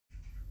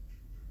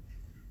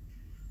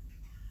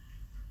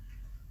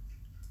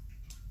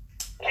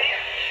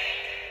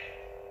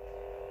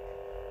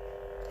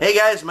Hey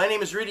guys, my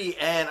name is Rudy,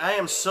 and I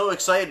am so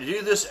excited to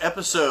do this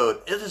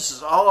episode. This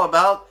is all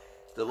about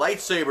the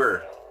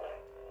lightsaber.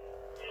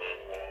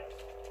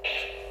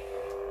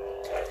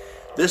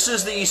 This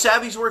is the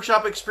Savi's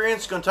workshop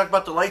experience. Going to talk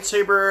about the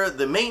lightsaber,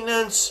 the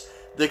maintenance,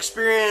 the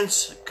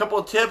experience, a couple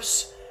of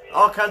tips,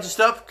 all kinds of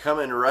stuff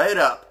coming right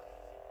up.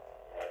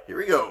 Here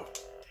we go.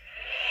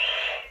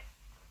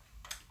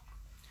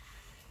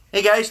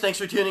 Hey guys, thanks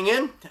for tuning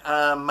in.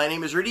 My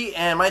name is Rudy,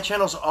 and my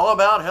channel is all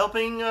about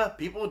helping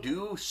people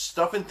do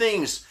stuff and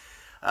things.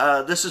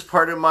 This is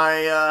part of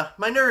my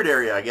my nerd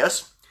area, I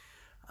guess.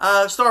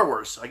 Star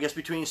Wars. I guess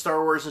between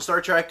Star Wars and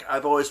Star Trek,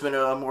 I've always been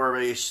more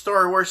of a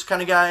Star Wars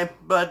kind of guy,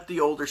 but the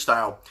older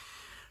style.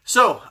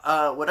 So,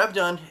 what I've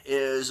done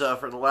is,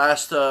 for the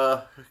last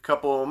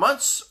couple of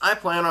months, I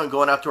plan on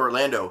going out to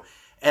Orlando,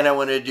 and I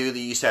want to do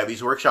the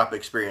Savi's workshop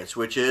experience,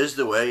 which is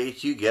the way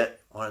to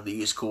get one of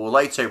these cool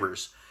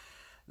lightsabers.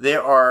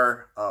 There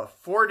are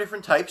 4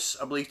 different types,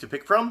 I believe, to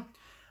pick from.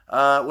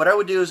 What I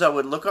would do is I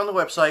would look on the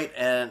website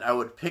and I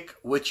would pick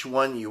which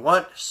one you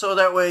want, so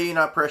that way you're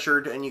not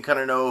pressured and you kind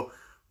of know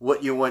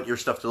what you want your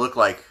stuff to look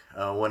like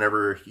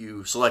whenever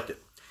you select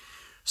it.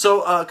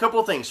 So a couple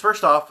of things.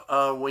 First off,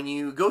 when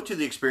you go to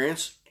the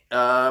experience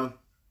and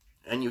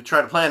you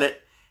try to plan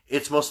it,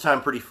 it's most of the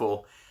time pretty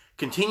full.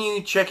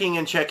 Continue checking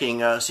and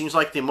checking. Seems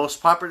like the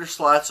most popular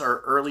slots are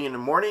early in the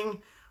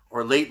morning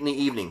or late in the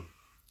evening.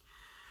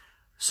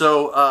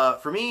 So,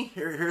 for me,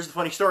 here's the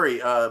funny story.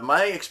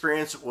 My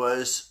experience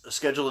was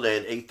scheduled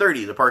at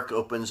 8:30. The park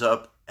opens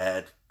up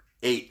at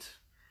 8.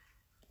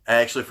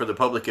 Actually, for the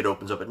public, it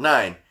opens up at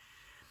 9.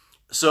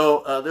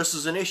 So, this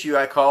is an issue.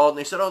 I called, and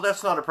they said, oh,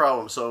 that's not a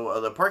problem.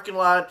 So, the parking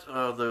lot,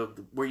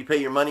 where you pay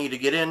your money to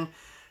get in,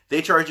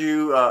 they charge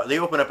you, they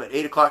open up at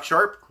 8 o'clock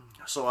sharp.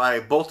 So, I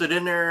bolted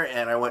in there,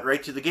 and I went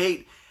right to the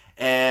gate,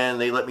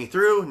 and they let me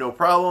through, no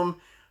problem.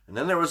 And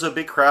then there was a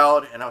big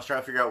crowd, and I was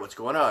trying to figure out what's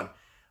going on.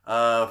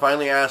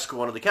 Finally asked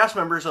one of the cast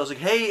members. I was like,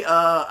 hey,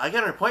 I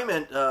got an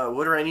appointment.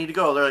 Where do I need to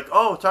go? They're like,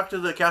 oh, talk to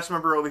the cast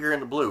member over here in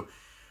the blue.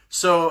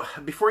 So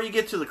before you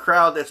get to the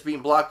crowd that's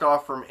being blocked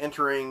off from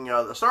entering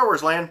the Star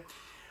Wars land,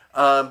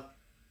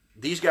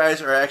 these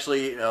guys are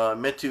actually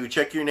meant to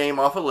check your name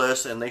off a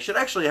list, and they should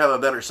actually have a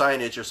better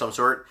signage of some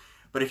sort.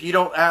 But if you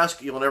don't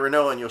ask, you'll never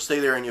know, and you'll stay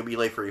there and you'll be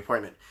late for your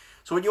appointment.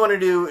 So what you want to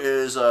do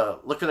is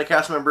look for the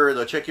cast member.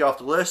 They'll check you off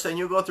the list, and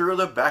you'll go through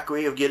the back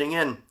way of getting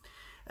in.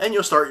 And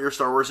you'll start your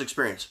Star Wars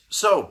experience.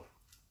 So,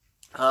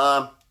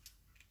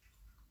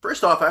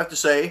 first off, I have to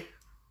say,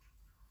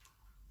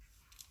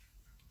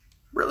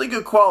 really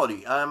good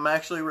quality. I'm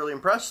actually really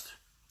impressed.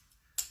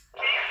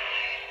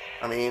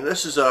 I mean,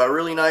 this is a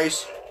really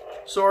nice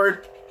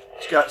sword.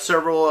 It's got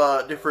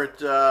several different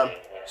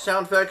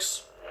sound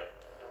effects.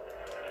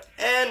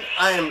 And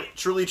I am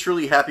truly,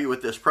 truly happy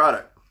with this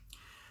product.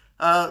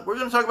 We're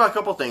going to talk about a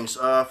couple things.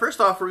 First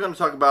off, we're going to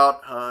talk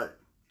about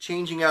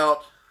changing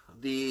out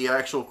the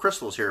actual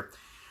crystals here.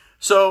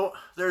 So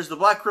there's the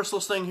black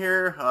crystals thing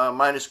here,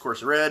 minus of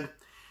course red,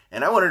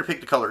 and I wanted to pick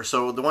the color.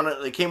 So the one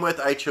that they came with,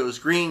 I chose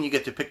green. You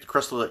get to pick the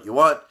crystal that you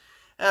want,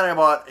 and I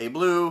bought a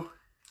blue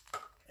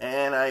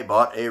and I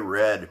bought a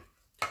red.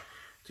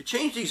 To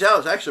change these out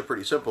is actually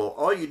pretty simple.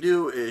 All you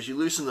do is you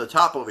loosen the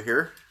top over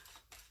here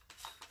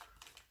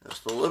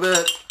just a little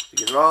bit to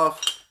get it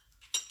off,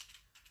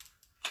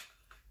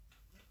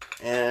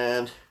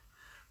 and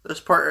this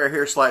part right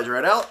here slides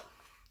right out.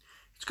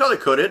 It's color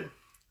coded,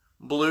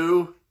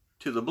 blue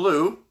to the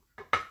blue.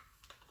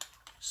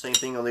 Same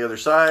thing on the other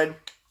side.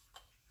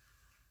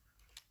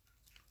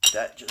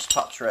 That just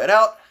pops right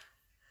out.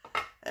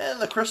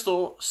 And the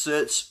crystal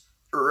sits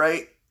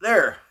right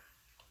there.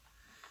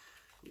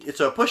 It's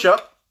a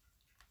push-up,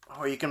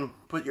 or you can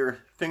put your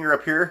finger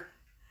up here,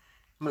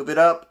 move it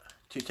up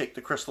to take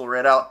the crystal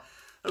right out.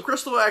 The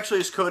crystal actually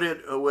is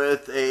coated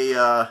with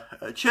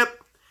a chip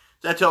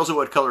that tells it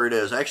what color it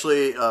is.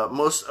 Actually,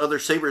 most other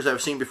sabers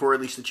I've seen before,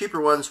 at least the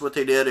cheaper ones, what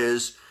they did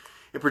is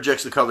it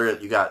projects the color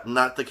that you got.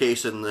 Not the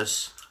case in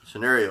this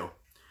scenario.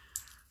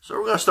 So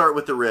we're going to start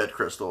with the red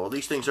crystal.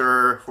 These things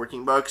are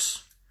 14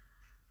 bucks.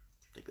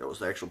 I think that was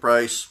the actual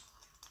price.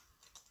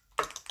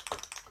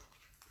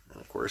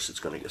 And of course, it's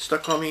going to get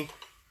stuck on me.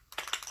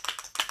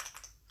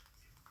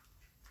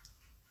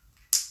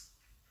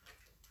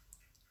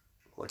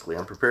 Luckily,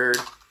 I'm prepared.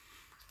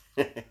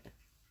 All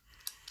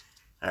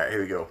right,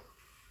 here we go.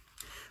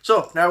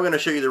 So, now we're going to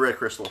show you the red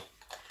crystal.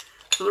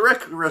 So the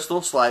red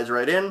crystal slides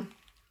right in.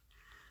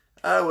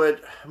 I would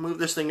move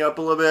this thing up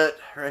a little bit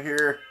right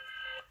here.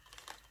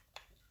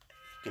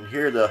 You can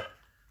hear the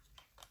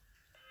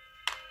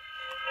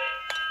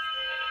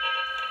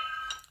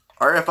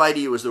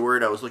RFID was the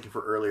word I was looking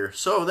for earlier.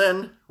 So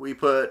then we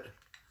put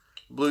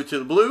blue to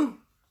the blue.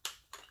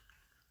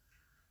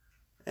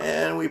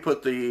 And we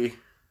put the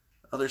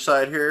other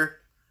side here.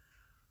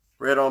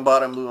 Red on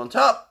bottom, blue on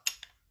top.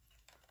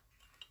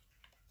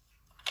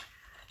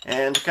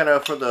 And kind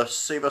of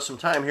save us some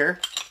time here,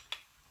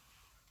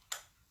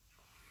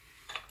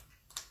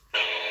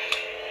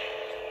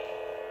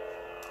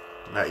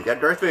 now you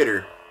got Darth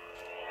Vader.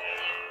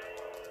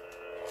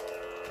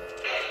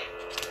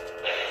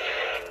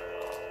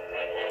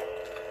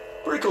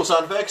 Pretty cool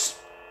sound effects.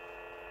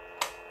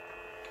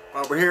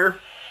 Over here,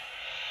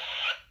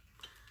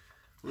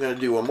 we're going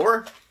to do one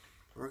more.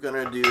 We're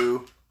going to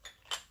do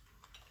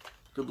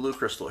the blue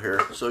crystal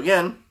here. So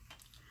again,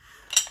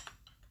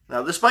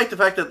 now despite the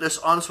fact that this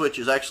on switch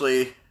is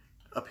actually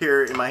up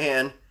here in my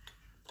hand,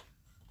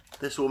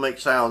 this will make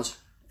sounds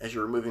as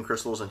you're removing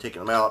crystals and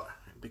taking them out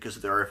because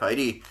of the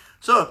RFID.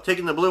 So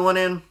taking the blue one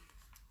in,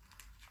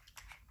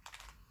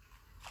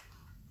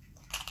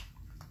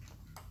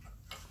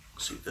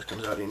 let's see if this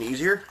comes out any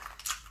easier.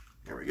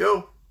 There we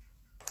go.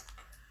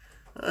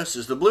 This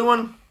is the blue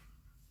one.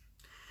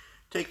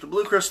 Take the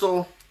blue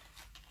crystal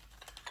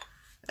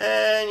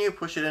and you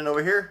push it in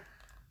over here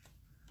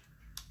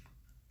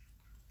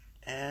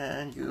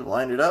and you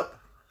line it up.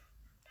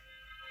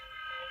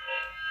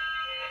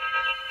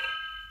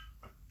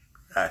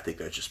 I think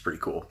that's just pretty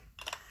cool.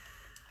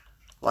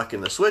 Lock in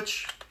the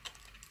switch.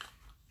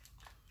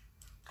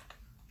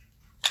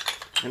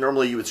 And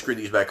normally you would screw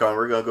these back on.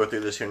 We're going to go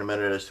through this here in a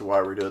minute as to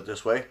why we do it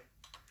this way.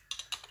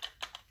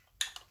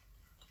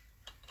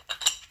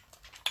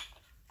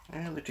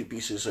 And the two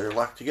pieces are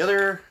locked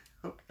together.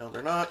 Oh, no,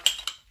 they're not.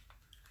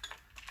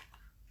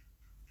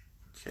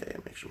 Okay,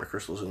 make sure my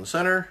crystal's in the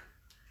center.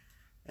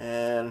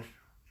 And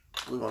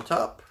blue on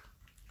top.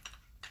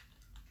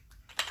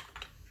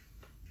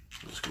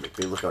 This is going to make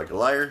me look like a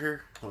liar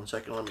here. 1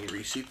 second, let me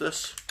reseat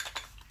this.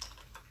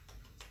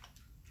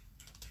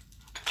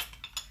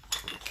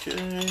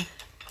 Okay.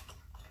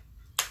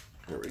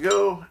 There we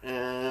go.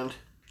 And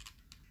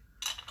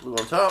blue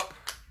on top.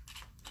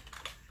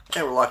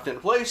 And we're locked into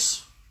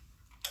place.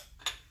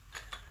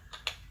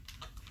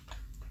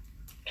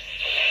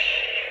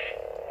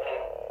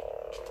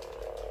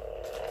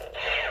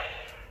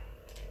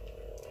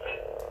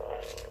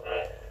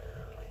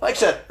 Like I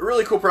said, a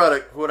really cool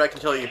product, what I can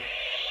tell you.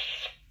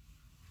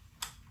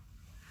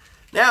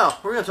 Now,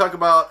 we're going to talk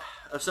about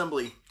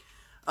assembly.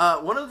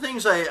 One of the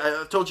things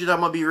I told you that I'm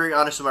going to be very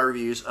honest in my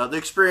reviews. The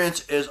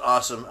experience is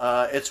awesome.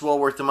 It's well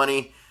worth the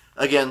money.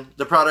 Again,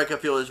 the product I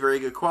feel is very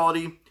good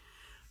quality.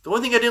 The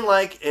one thing I didn't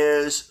like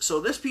is, so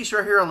this piece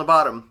right here on the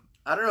bottom,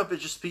 I don't know if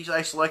it's just the piece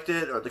I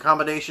selected or the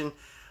combination,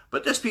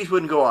 but this piece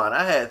wouldn't go on.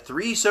 I had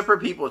 3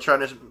 separate people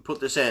trying to put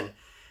this in.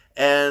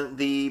 And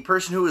the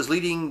person who was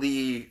leading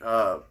the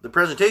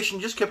presentation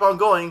just kept on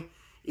going,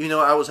 even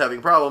though I was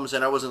having problems,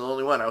 and I wasn't the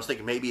only one. I was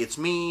thinking maybe it's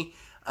me.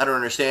 I don't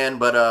understand.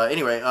 But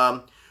anyway,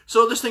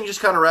 so this thing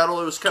just kind of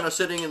rattled. It was kind of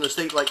sitting in the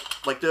state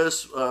like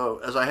this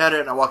as I had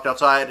it, and I walked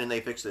outside, and they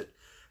fixed it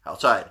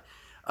outside.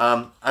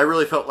 I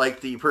really felt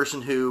like the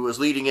person who was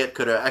leading it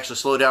could have actually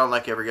slowed down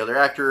like every other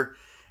actor,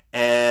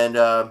 and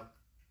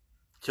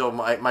till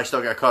my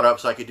stuff got caught up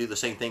so I could do the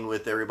same thing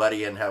with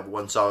everybody and have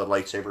one solid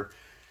lightsaber.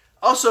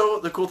 Also,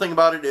 the cool thing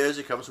about it is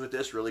it comes with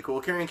this really cool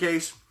carrying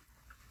case,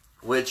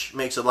 which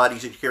makes it a lot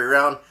easier to carry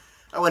around.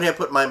 I went ahead and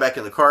put mine back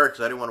in the car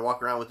because I didn't want to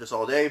walk around with this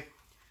all day.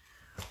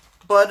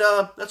 But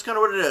that's kind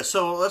of what it is.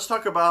 So let's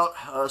talk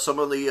about some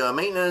of the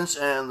maintenance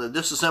and the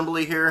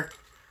disassembly here.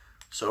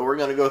 So we're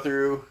going to go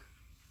through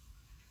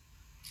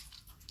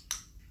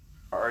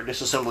our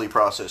disassembly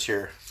process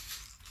here.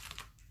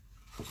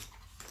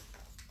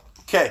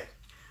 Okay,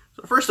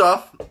 so first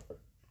off,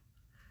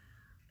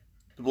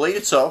 the blade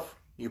itself,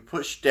 you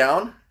push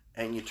down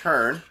and you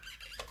turn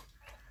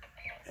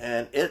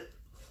and it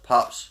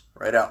pops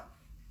right out.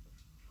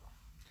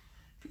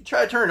 If you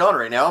try to turn it on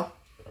right now,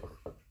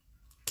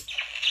 it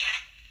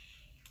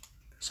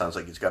sounds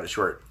like it's got a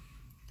short.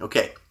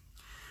 Okay,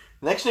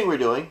 next thing we're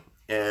doing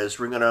is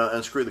we're going to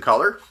unscrew the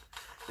collar.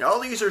 Now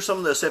all these are some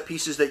of the set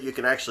pieces that you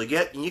can actually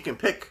get, and you can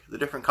pick the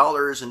different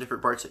collars and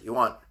different parts that you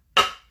want.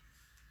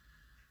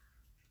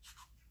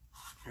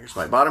 Here's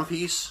my bottom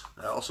piece.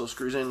 That also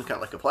screws in kind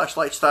of like a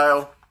flashlight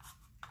style.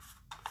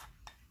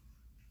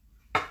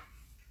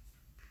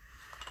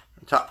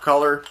 Top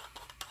collar,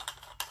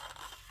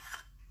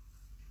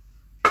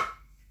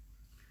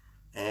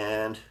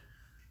 and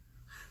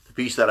the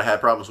piece that I had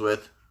problems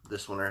with,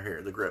 this one right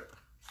here, the grip.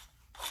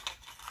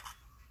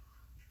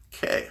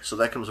 Okay, so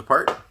that comes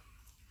apart.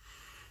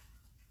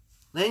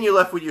 Then you're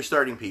left with your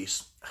starting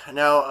piece.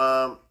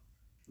 Now,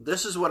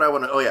 this is what I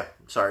want to, oh yeah,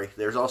 sorry,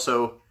 there's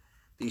also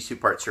these 2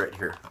 parts right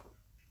here.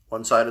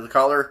 One side of the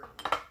collar,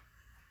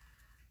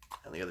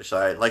 and the other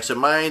side. Like I said,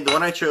 mine, the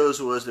one I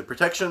chose was the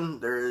protection.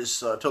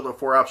 There's a total of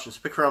 4 options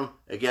to pick from.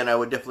 Again, I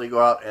would definitely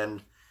go out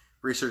and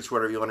research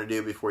whatever you want to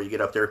do before you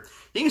get up there.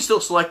 You can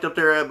still select up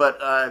there, but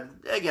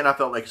again, I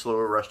felt like it's a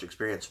little rushed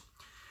experience.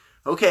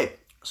 Okay,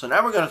 so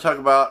now we're going to talk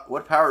about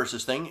what powers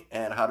this thing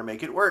and how to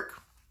make it work.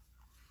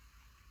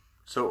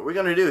 So what we're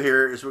going to do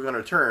here is we're going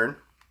to turn.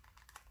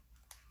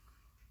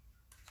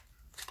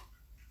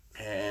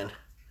 And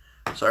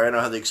sorry, I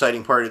don't have the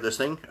exciting part of this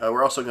thing.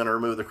 We're also going to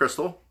remove the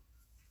crystal,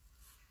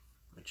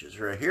 which is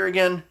right here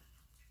again.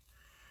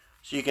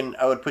 So you can,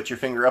 I would put your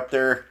finger up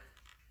there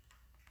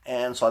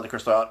and slide the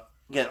crystal out.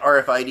 Again,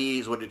 RFID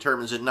is what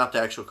determines it, not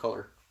the actual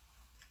color.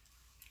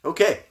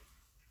 Okay,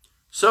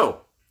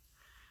 so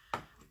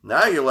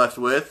now you're left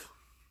with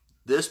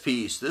this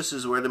piece. This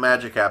is where the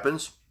magic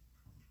happens.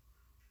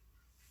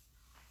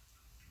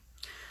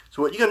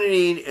 So what you're going to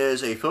need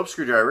is a Phillips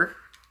screwdriver.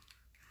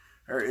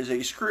 There is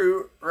a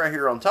screw right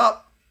here on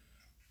top.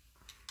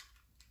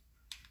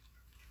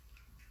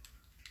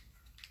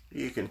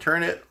 You can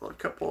turn it a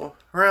couple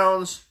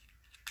rounds.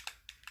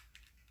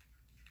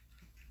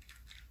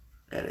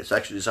 And it's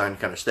actually designed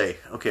to kind of stay.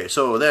 Okay,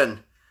 so then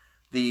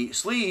the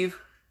sleeve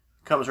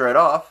comes right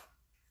off.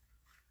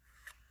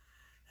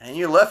 And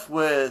you're left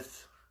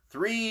with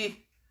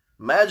 3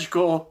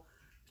 magical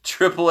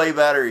AAA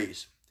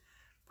batteries.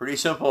 Pretty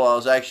simple. I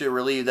was actually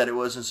relieved that it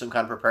wasn't some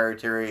kind of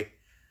proprietary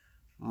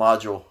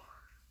module.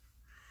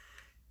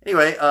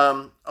 Anyway,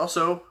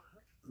 also,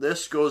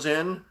 this goes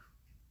in.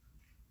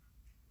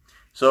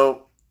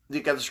 So, you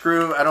got the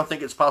screw. I don't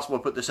think it's possible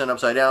to put this in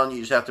upside down.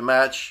 You just have to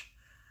match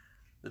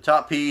the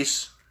top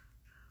piece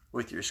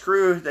with your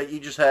screw that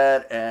you just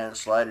had and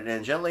slide it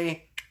in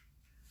gently.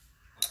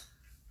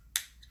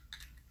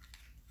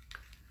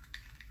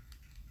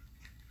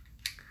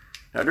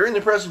 Now, during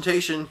the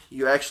presentation,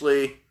 you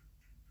actually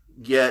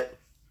get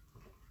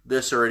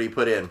this already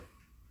put in.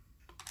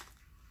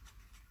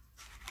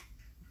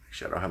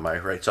 Actually, I don't have my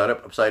right side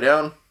up, upside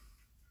down.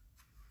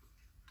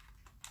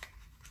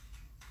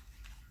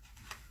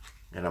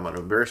 And I'm going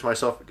to embarrass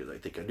myself because I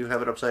think I do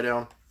have it upside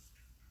down.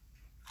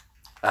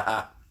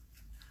 Haha.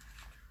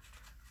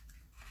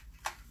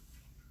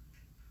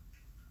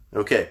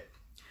 Okay.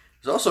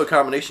 There's also a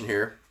combination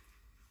here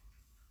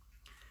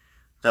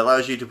that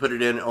allows you to put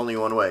it in only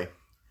one way.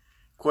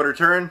 Quarter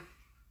turn.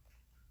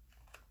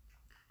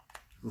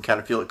 You can kind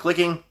of feel it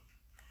clicking.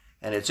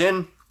 And it's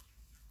in.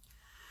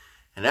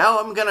 And now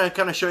I'm going to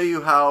kind of show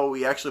you how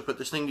we actually put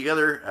this thing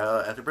together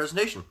at the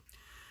presentation.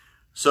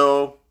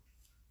 So,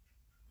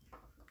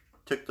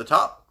 took the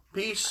top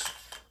piece.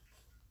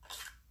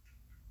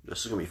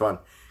 This is going to be fun,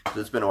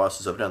 because it's been a while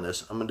since I've done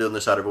this. I'm doing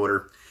this out of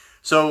order.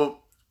 So,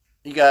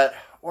 you got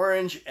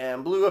orange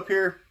and blue up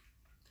here.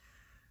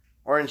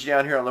 Orange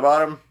down here on the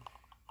bottom.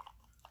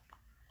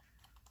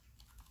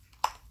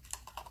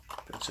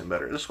 Fits in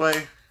better this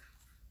way.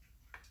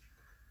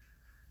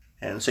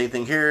 And same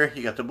thing here.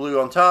 You got the blue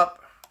on top.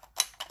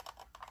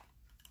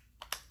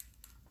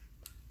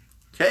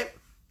 Okay.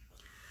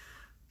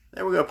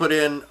 Then we're going to put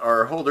in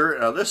our holder.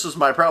 Now, this is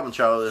my problem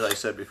child, as I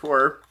said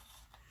before.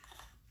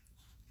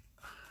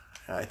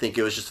 I think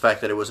it was just the fact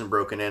that it wasn't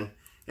broken in.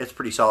 It's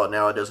pretty solid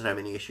now. It doesn't have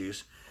any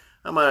issues.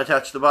 I'm going to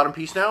attach the bottom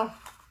piece now.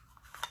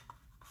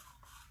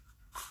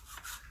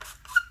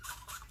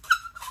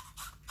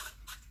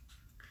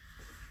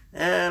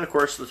 And, of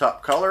course, the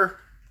top collar.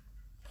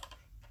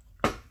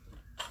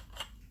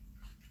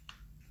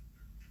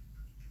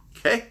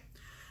 Okay.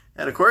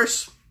 And, of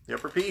course, the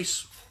upper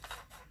piece.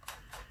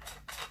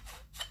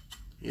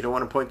 You don't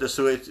want to point this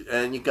to it,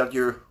 and you got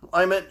your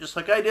alignment just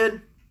like I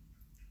did.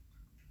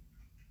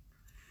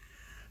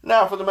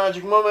 Now for the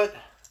magic moment.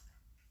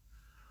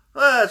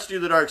 Let's do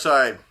the dark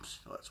side.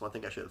 That's one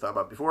thing I should have thought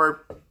about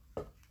before.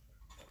 And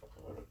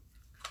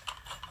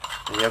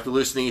you have to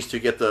loosen these to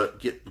get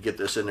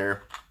this in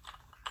there.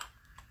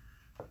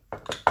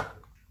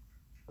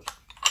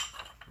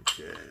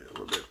 Okay, a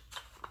little bit.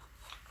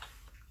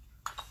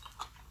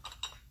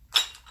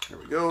 There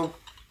we go.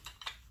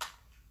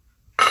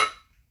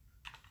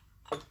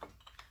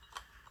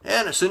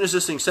 And as soon as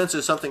this thing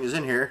senses something is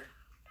in here,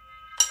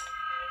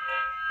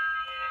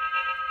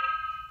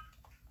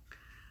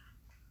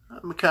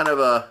 I'm kind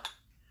of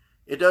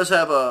it does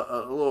have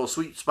a little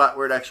sweet spot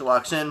where it actually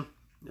locks in.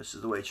 This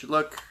is the way it should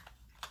look.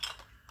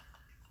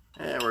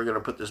 And we're going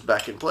to put this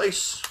back in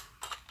place.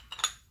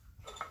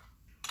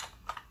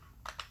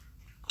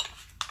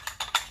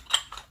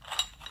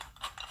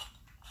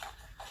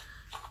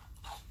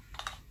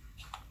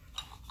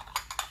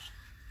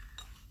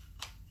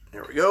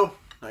 There we go.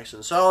 Nice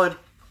and solid.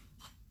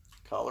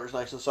 Collar's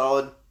nice and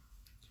solid.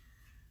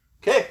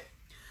 Okay.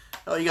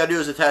 All you got to do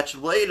is attach the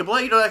blade. The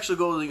blade actually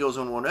goes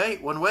in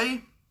one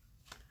way.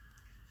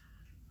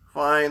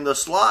 Find the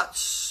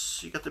slots.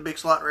 You got the big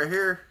slot right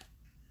here.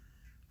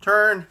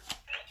 Turn.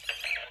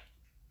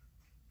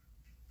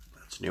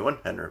 That's a new one.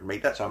 I've never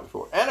made that sound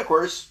before. And of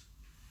course,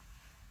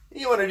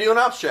 you want to do an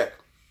ops check.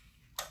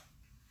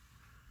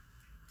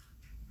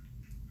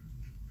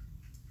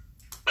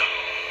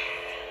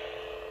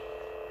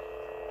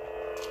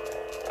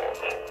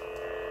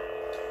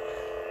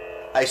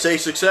 I say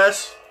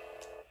success.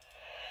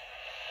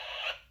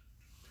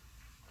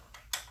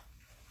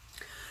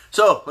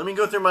 So, let me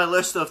go through my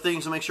list of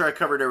things and make sure I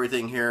covered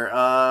everything here.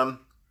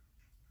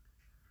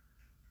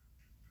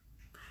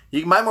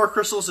 You can buy more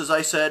crystals, as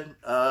I said.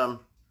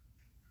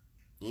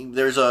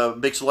 There's a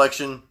big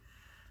selection.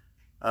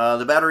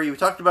 The battery we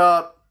talked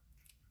about.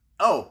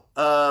 Oh,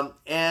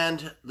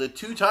 and the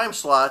 2-time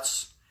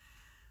slots.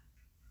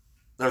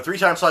 There are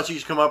 3-time slots you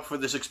just come up for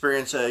this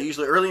experience,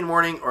 usually early in the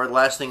morning or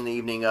last thing in the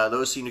evening.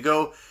 Those seem to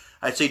go.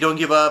 I'd say don't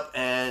give up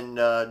and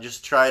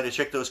just try to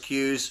check those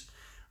cues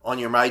on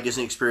your My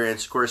Disney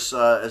experience. Of course,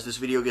 as this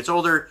video gets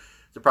older,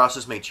 the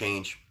process may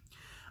change.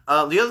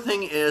 The other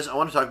thing is I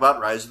want to talk about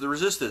Rise of the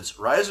Resistance.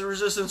 Rise of the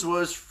Resistance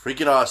was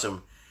freaking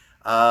awesome.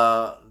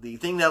 The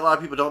thing that a lot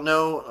of people don't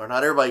know, or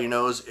not everybody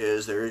knows,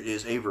 is there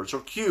is a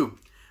virtual queue.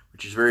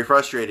 which is very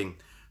frustrating.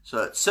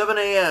 So at 7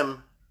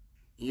 a.m.,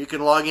 you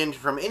can log in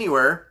from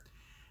anywhere,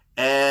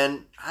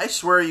 and I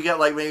swear you got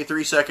like maybe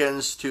 3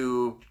 seconds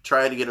to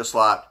try to get a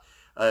slot.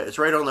 It's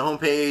right on the home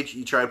page.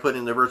 You try to put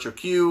in the virtual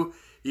queue,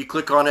 you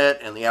click on it,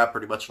 and the app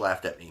pretty much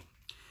laughed at me.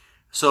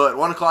 So at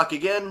 1 o'clock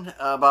again,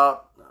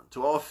 about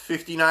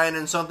 12:59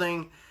 and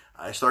something,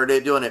 I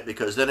started doing it,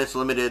 because then it's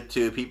limited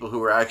to people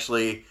who are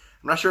actually,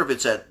 I'm not sure if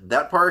it's at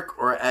that park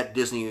or at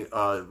Disney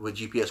with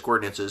GPS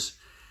coordinates.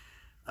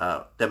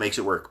 That makes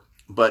it work.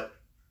 But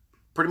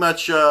pretty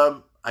much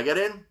I got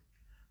in.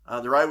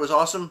 The ride was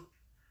awesome.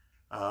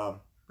 It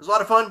was a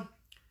lot of fun.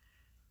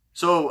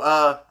 So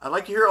I'd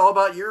like to hear all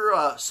about your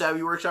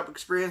Savi workshop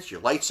experience,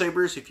 your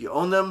lightsabers, if you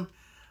own them,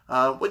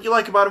 what you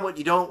like about them, what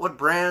you don't, what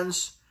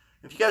brands.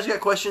 If you guys got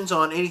questions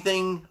on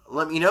anything,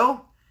 let me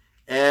know.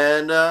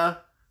 And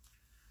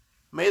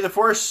may the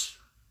Force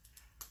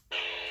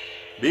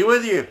be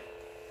with you.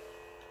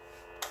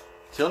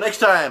 Till next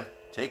time,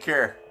 take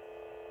care.